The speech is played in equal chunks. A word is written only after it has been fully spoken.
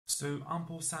So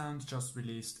Ample Sound just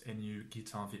released a new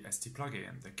guitar VST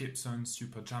plugin, the Gibson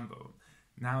Super Jumbo.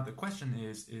 Now the question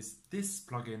is this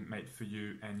plugin made for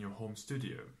you and your home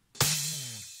studio?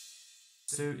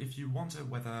 So if you wonder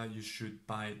whether you should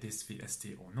buy this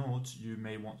VST or not, you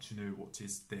may want to know what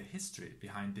is the history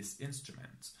behind this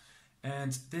instrument.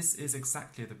 And this is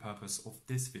exactly the purpose of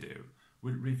this video.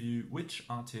 We'll review which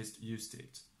artist used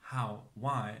it, how,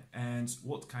 why, and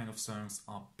what kind of songs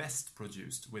are best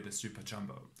produced with the Super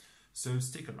Jumbo. So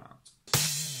stick around.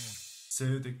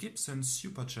 So the Gibson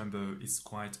Super Jumbo is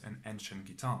quite an ancient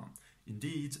guitar.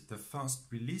 Indeed, the first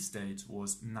release date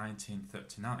was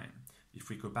 1939. If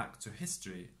we go back to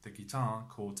history, the guitar,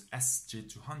 called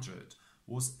SG200,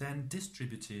 was then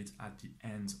distributed at the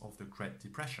end of the Great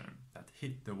Depression that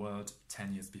hit the world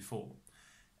 10 years before.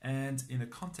 And in the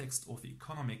context of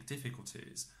economic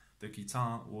difficulties, the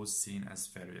guitar was seen as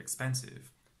very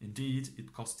expensive. Indeed,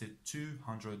 it costed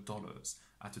 $200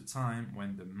 at a time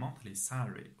when the monthly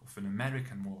salary of an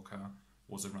American worker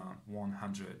was around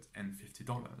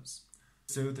 $150.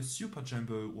 So the Super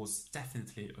Jumbo was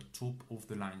definitely a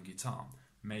top-of-the-line guitar,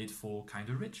 made for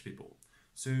kinda rich people.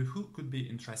 So who could be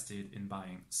interested in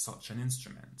buying such an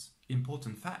instrument?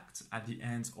 Important fact, at the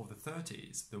end of the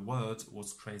 30s, the world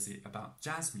was crazy about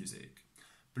jazz music.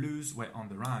 Blues were on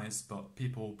the rise, but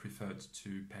people preferred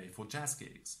to pay for jazz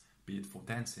gigs, be it for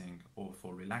dancing or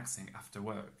for relaxing after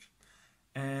work.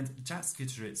 And jazz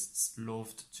guitarists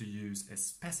loved to use a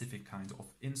specific kind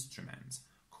of instrument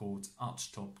called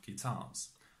archtop guitars.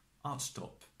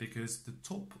 Archtop because the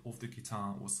top of the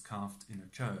guitar was carved in a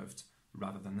curved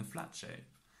rather than a flat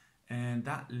shape. And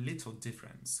that little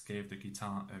difference gave the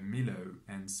guitar a mellow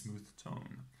and smooth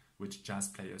tone, which jazz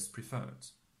players preferred.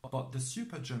 But the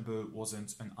Super Jumbo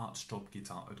wasn't an archtop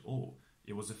guitar at all.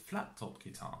 It was a flat-top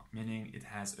guitar, meaning it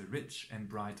has a rich and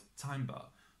bright timbre,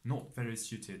 not very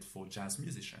suited for jazz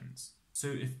musicians. So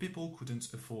if people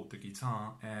couldn't afford the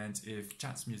guitar and if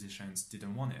jazz musicians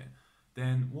didn't want it,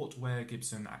 then what were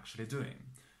Gibson actually doing?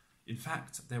 In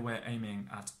fact, they were aiming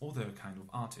at other kind of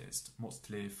artists,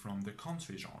 mostly from the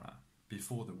country genre.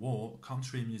 Before the war,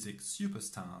 country music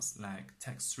superstars like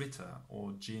Tex Ritter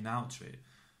or Gene Autry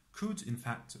could in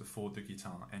fact afford the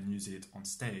guitar and use it on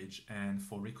stage and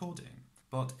for recording.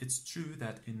 But it's true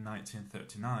that in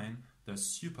 1939, the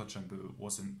Super Jumbo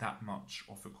wasn't that much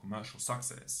of a commercial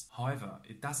success. However,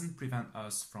 it doesn't prevent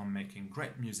us from making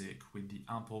great music with the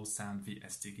Ample Sound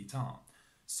VST guitar.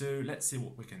 So let's see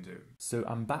what we can do. So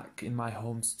I'm back in my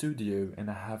home studio and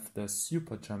I have the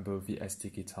Super Jumbo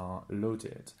VST guitar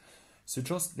loaded. So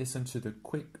just listen to the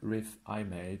quick riff I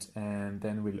made and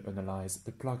then we'll analyze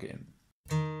the plugin.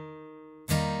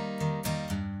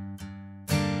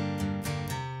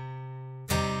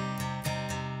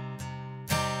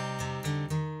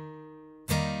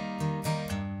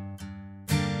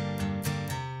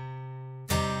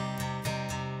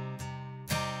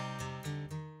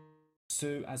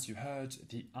 So as you heard,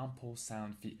 the Ample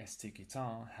Sound VST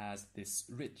guitar has this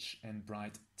rich and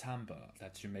bright timbre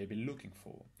that you may be looking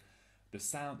for. The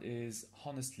sound is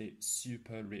honestly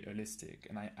super realistic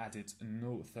and I added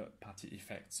no third-party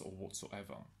effects or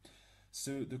whatsoever.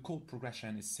 So the chord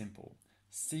progression is simple: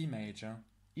 C major,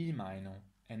 E minor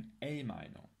and A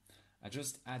minor. I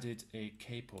just added a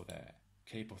capo there,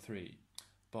 capo 3,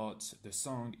 but the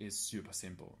song is super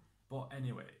simple. But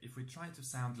anyway, if we try to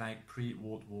sound like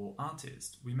pre-World War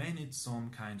artists, we may need some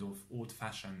kind of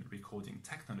old-fashioned recording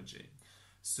technology.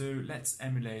 So let's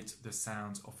emulate the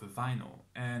sound of a vinyl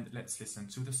and let's listen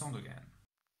to the song again.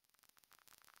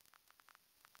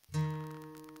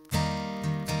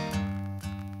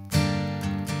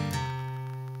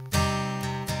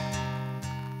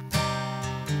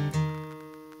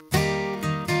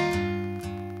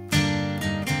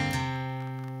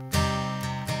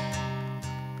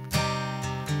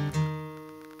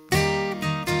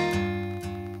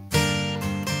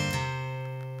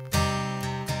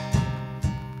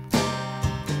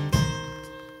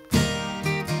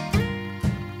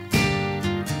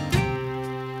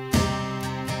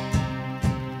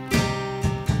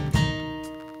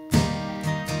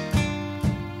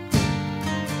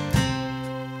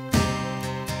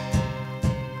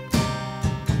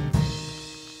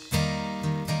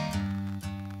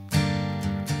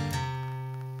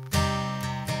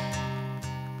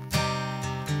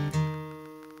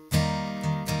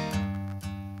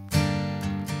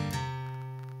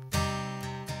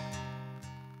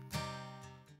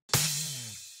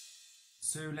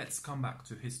 So let's come back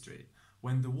to history.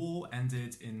 When the war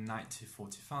ended in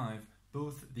 1945,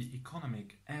 both the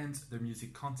economic and the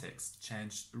music context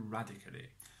changed radically.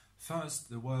 First,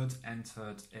 the world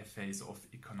entered a phase of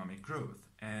economic growth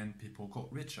and people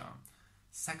got richer.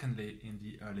 Secondly, in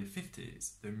the early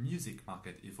 50s, the music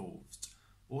market evolved.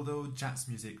 Although jazz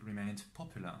music remained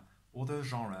popular, other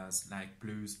genres like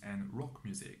blues and rock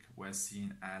music were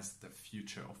seen as the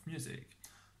future of music,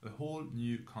 a whole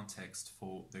new context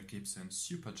for the Gibson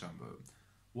Super Jumbo.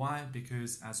 Why?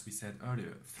 Because, as we said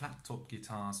earlier, flat-top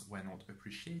guitars were not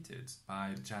appreciated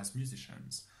by jazz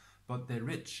musicians, but their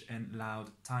rich and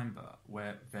loud timbre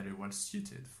were very well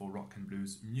suited for rock and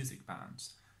blues music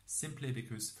bands, simply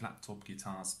because flat-top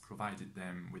guitars provided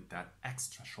them with that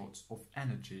extra shot of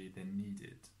energy they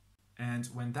needed. And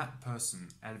when that person,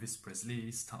 Elvis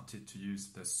Presley, started to use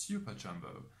the Super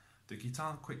Jumbo, the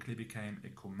guitar quickly became a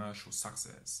commercial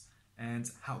success. And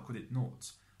how could it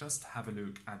not? Just have a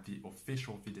look at the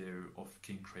official video of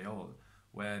King Creole,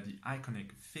 where the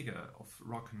iconic figure of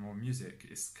rock and roll music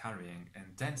is carrying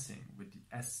and dancing with the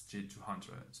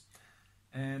SG200.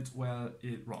 And well,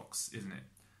 it rocks, isn't it?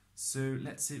 So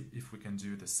let's see if we can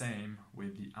do the same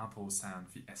with the Ample Sound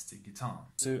VST guitar.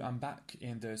 So I'm back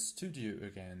in the studio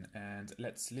again, and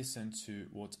let's listen to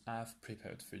what I've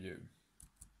prepared for you.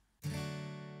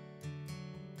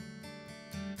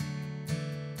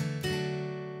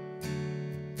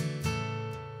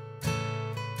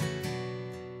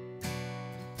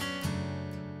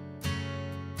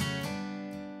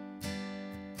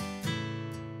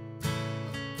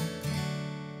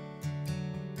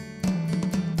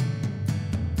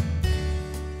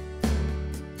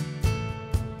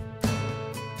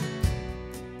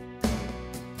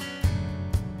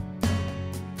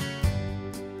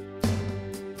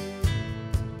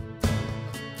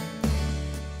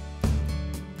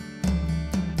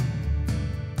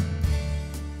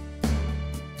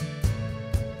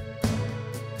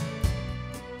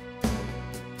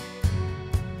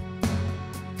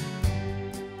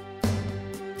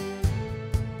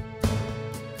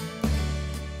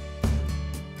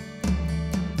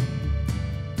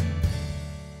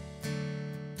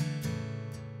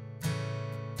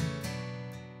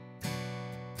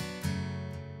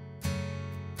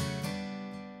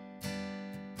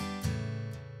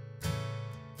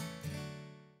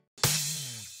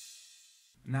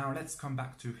 Now let's come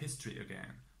back to history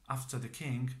again. After the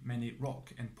King, many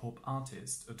rock and pop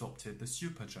artists adopted the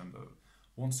Super Jumbo.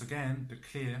 Once again, the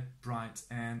clear, bright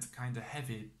and kinda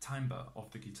heavy timbre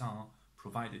of the guitar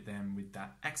provided them with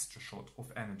that extra shot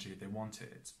of energy they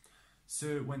wanted.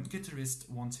 So when guitarists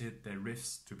wanted their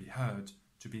riffs to be heard,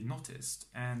 to be noticed,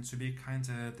 and to be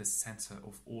kinda the center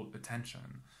of all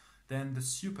attention, then the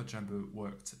Super Jumbo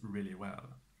worked really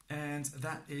well. And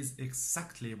that is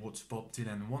exactly what Bob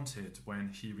Dylan wanted when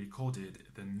he recorded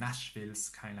the Nashville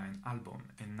Skyline album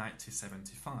in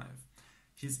 1975.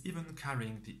 He's even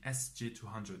carrying the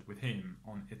SG200 with him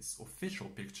on its official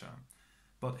picture.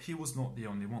 But he was not the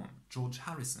only one. George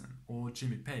Harrison or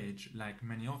Jimmy Page, like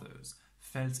many others,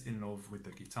 fell in love with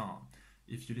the guitar.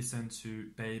 If you listen to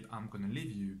Babe, I'm Gonna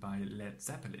Leave You by Led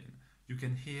Zeppelin, you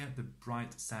can hear the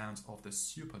bright sound of the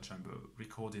Super Jumbo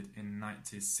recorded in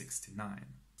 1969.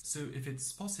 So if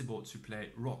it's possible to play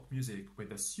rock music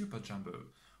with a Super Jumbo,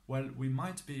 well, we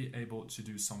might be able to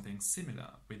do something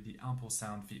similar with the Ample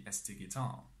Sound VST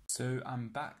guitar. So I'm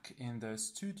back in the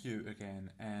studio again,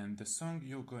 and the song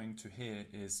you're going to hear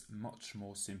is much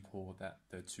more simple than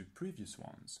the two previous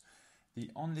ones. The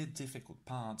only difficult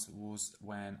part was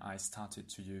when I started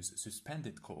to use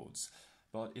suspended chords,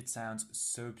 but it sounds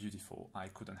so beautiful I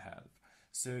couldn't help.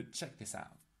 So check this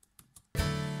out.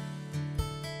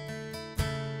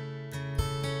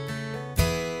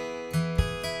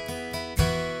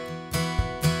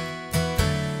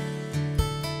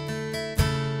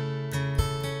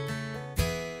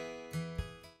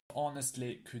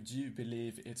 Honestly, could you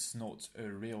believe it's not a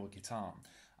real guitar?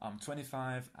 I'm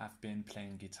 25, I've been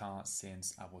playing guitar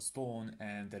since I was born,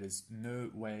 and there is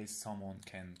no way someone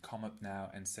can come up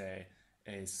now and say,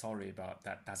 hey, sorry, but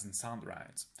that doesn't sound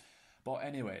right. But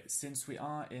anyway, since we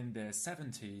are in the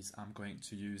 70s, I'm going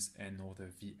to use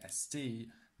another VST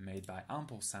made by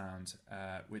Ample Sound,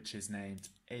 which is named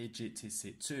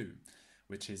AGTC2,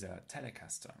 which is a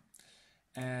Telecaster.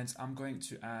 And I'm going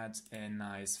to add a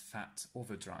nice fat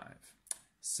overdrive.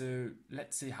 So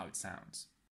let's see how it sounds.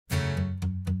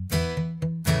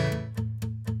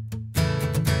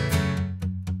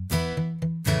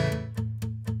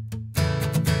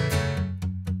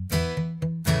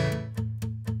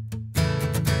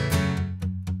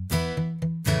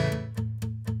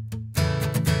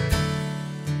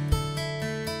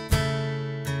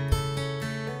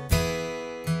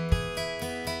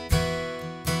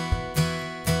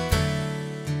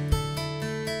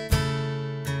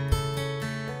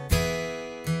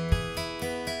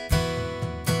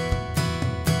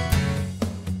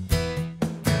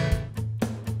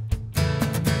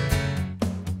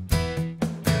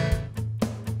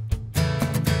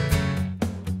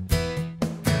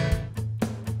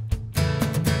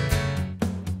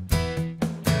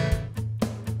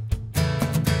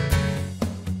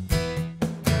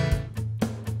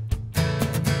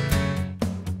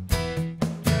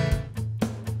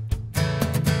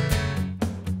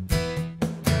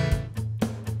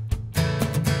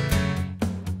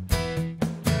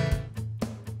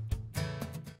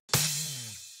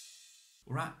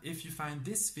 Alright, if you find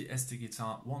this VST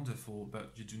guitar wonderful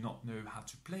but you do not know how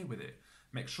to play with it,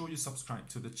 make sure you subscribe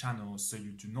to the channel so you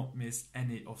do not miss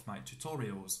any of my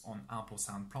tutorials on Ample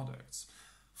Sound products.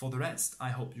 For the rest, I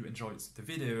hope you enjoyed the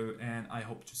video and I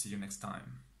hope to see you next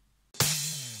time.